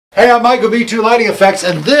Hey, I'm Michael B2 Lighting Effects,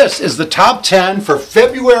 and this is the top 10 for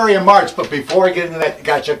February and March. But before I get into that, you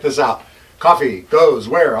gotta check this out. Coffee goes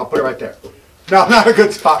where? I'll put it right there. No, not a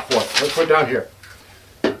good spot for it. Let's put it down here.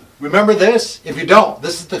 Remember this? If you don't,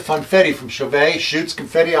 this is the Funfetti from Chauvet. Shoots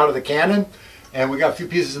confetti out of the cannon. And we got a few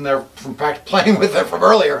pieces in there from playing with it from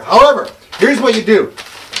earlier. However, here's what you do.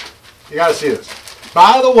 You gotta see this.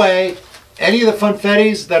 By the way, any of the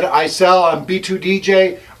Funfettis that I sell on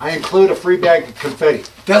B2DJ, I include a free bag of confetti.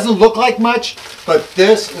 Doesn't look like much, but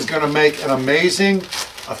this is going to make an amazing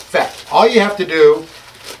effect. All you have to do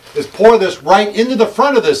is pour this right into the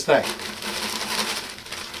front of this thing.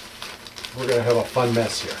 We're going to have a fun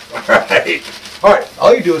mess here. All right.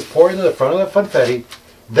 All you do is pour it into the front of the Funfetti.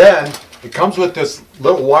 Then it comes with this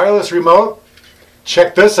little wireless remote.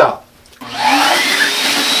 Check this out.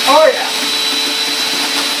 Oh yeah.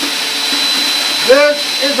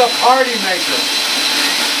 This is a party maker.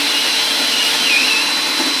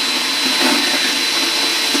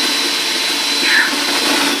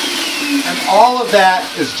 And all of that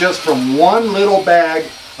is just from one little bag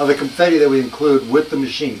of the confetti that we include with the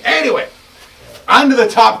machine. Anyway, on to the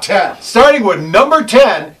top 10. Starting with number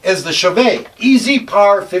 10 is the Chauvet Easy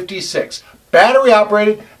Power 56. Battery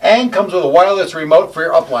operated and comes with a wireless remote for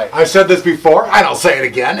your uplight. I've said this before, and I'll say it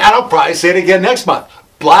again, and I'll probably say it again next month.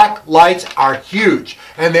 Black lights are huge,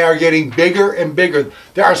 and they are getting bigger and bigger.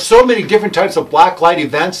 There are so many different types of black light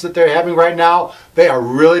events that they're having right now. They are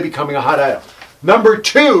really becoming a hot item. Number 9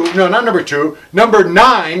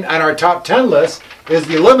 on our top 10 list is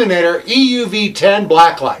the Illuminator EUV10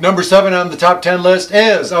 Blacklight. Number 7 on the top 10 list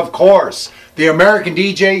is, of course, the American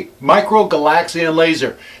DJ Micro Galaxian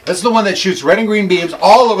Laser. That's the one that shoots red and green beams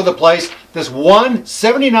all over the place. This one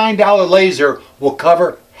 $79 laser will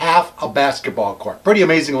cover half a basketball court. Pretty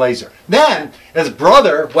amazing laser. Then, it's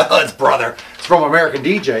from American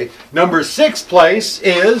DJ. Number 6 place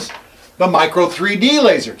is the Micro 3D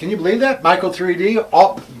laser. Can you believe that? Micro 3D,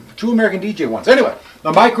 two American DJ ones. Anyway,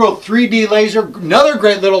 the Micro 3D laser, another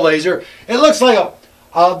great little laser. It looks like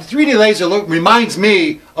the 3D laser reminds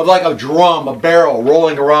me of like a drum, a barrel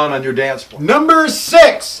rolling around on your dance floor. Number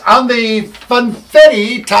 6 on the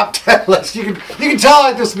Funfetti top 10 list. You can tell I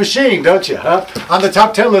like this machine, don't you? Huh? On the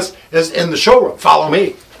top 10 list is in the showroom. Follow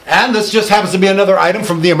me. And this just happens to be another item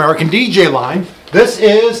from the American DJ line. This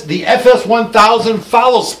is the FS1000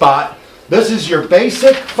 Follow Spot. This is your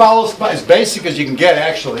basic follow spot, as basic as you can get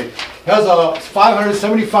actually. It has a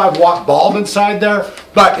 575 watt bulb inside there,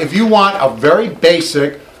 but if you want a very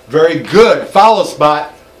basic, very good follow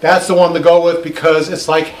spot, that's the one to go with because it's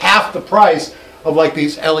like half the price of like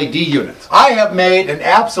these LED units. I have made an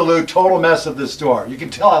absolute total mess of this store. You can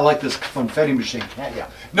tell I like this Funfetti machine, can't you?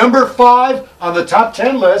 Number 5 on the top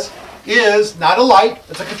 10 list is not a light,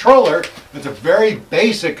 it's a controller. It's a very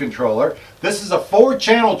basic controller. This is a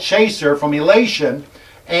 4-channel chaser from Elation,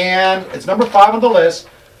 and it's number 5 on the list,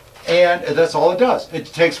 and that's all it does. It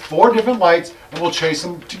takes 4 different lights and we'll chase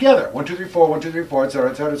them together. 1, 2, 3, 4, 1, 2, 3, 4, etc.,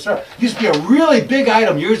 etc., etc. It used to be a really big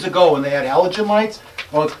item years ago when they had halogen lights.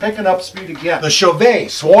 Well, it's picking up speed again. The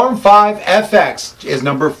Chauvet Swarm 5 FX is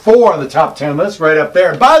number 4 on the top 10 list, right up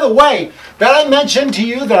there. And by the way, did I mention to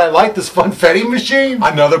you that I like this Funfetti machine?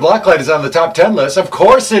 Another blacklight is on the top 10 list. Of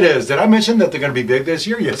course it is. Did I mention that they're going to be big this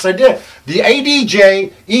year? Yes, I did. The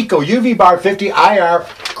ADJ Eco UV Bar 50 IR,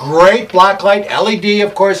 great blacklight. LED,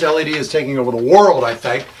 of course. LED is taking over the world, I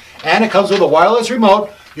think. And it comes with a wireless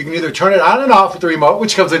remote. You can either turn it on and off with the remote,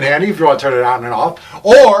 which comes in handy if you want to turn it on and off,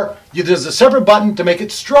 or there's a separate button to make it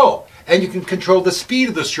strobe, and you can control the speed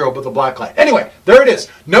of the strobe with the black light. Anyway, there it is.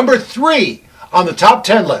 Number 3 on the top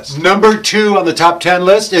 10 list. Number 2 on the top 10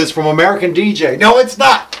 list is from American DJ. No, it's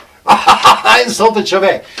not. I insulted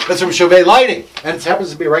Chauvet. It's from Chauvet Lighting, and it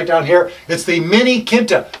happens to be right down here. It's the Mini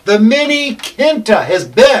Quinta. The Mini Quinta has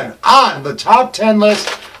been on the top 10 list,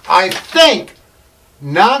 I think,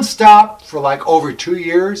 non-stop for like over 2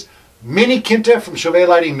 years. Mini Quinta from Chauvet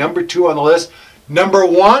Lighting, number 2 on the list. Number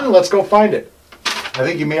 1, let's go find it. I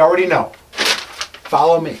think you may already know.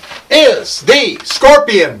 Follow me. Is the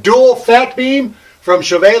Scorpion Dual Fat Beam from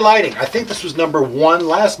Chauvet Lighting. I think this was number 1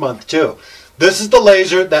 last month too. This is the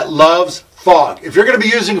laser that loves fog. If you're going to be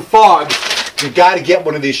using fog, you got to get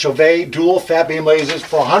one of these Chauvet Dual Fat Beam lasers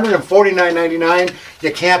for $149.99.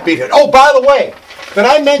 You can't beat it. Oh, by the way, did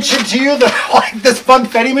I mention to you that I like this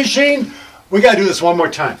Funfetti machine? We got to do this one more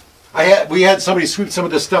time. We had somebody sweep some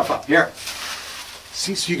of this stuff up. Here.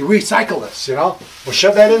 See, so you can recycle this, you know. We'll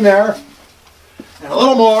shove that in there. And a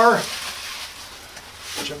little more.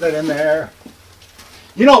 Shove that in there.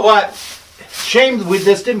 You know what? Shame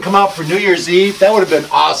this didn't come out for New Year's Eve. That would have been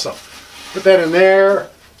awesome. Put that in there.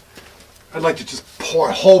 I'd like to just pour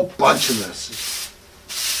a whole bunch of this.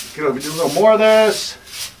 do a little more of this.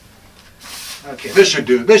 Okay, this should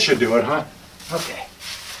do it, huh? Okay.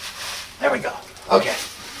 There we go. Okay.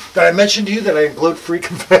 Did I mention to you that I include free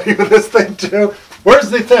confetti with this thing too? Where's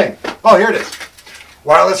the thing? Oh, here it is.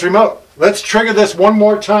 Wireless remote. Let's trigger this one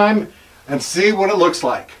more time and see what it looks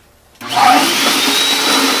like.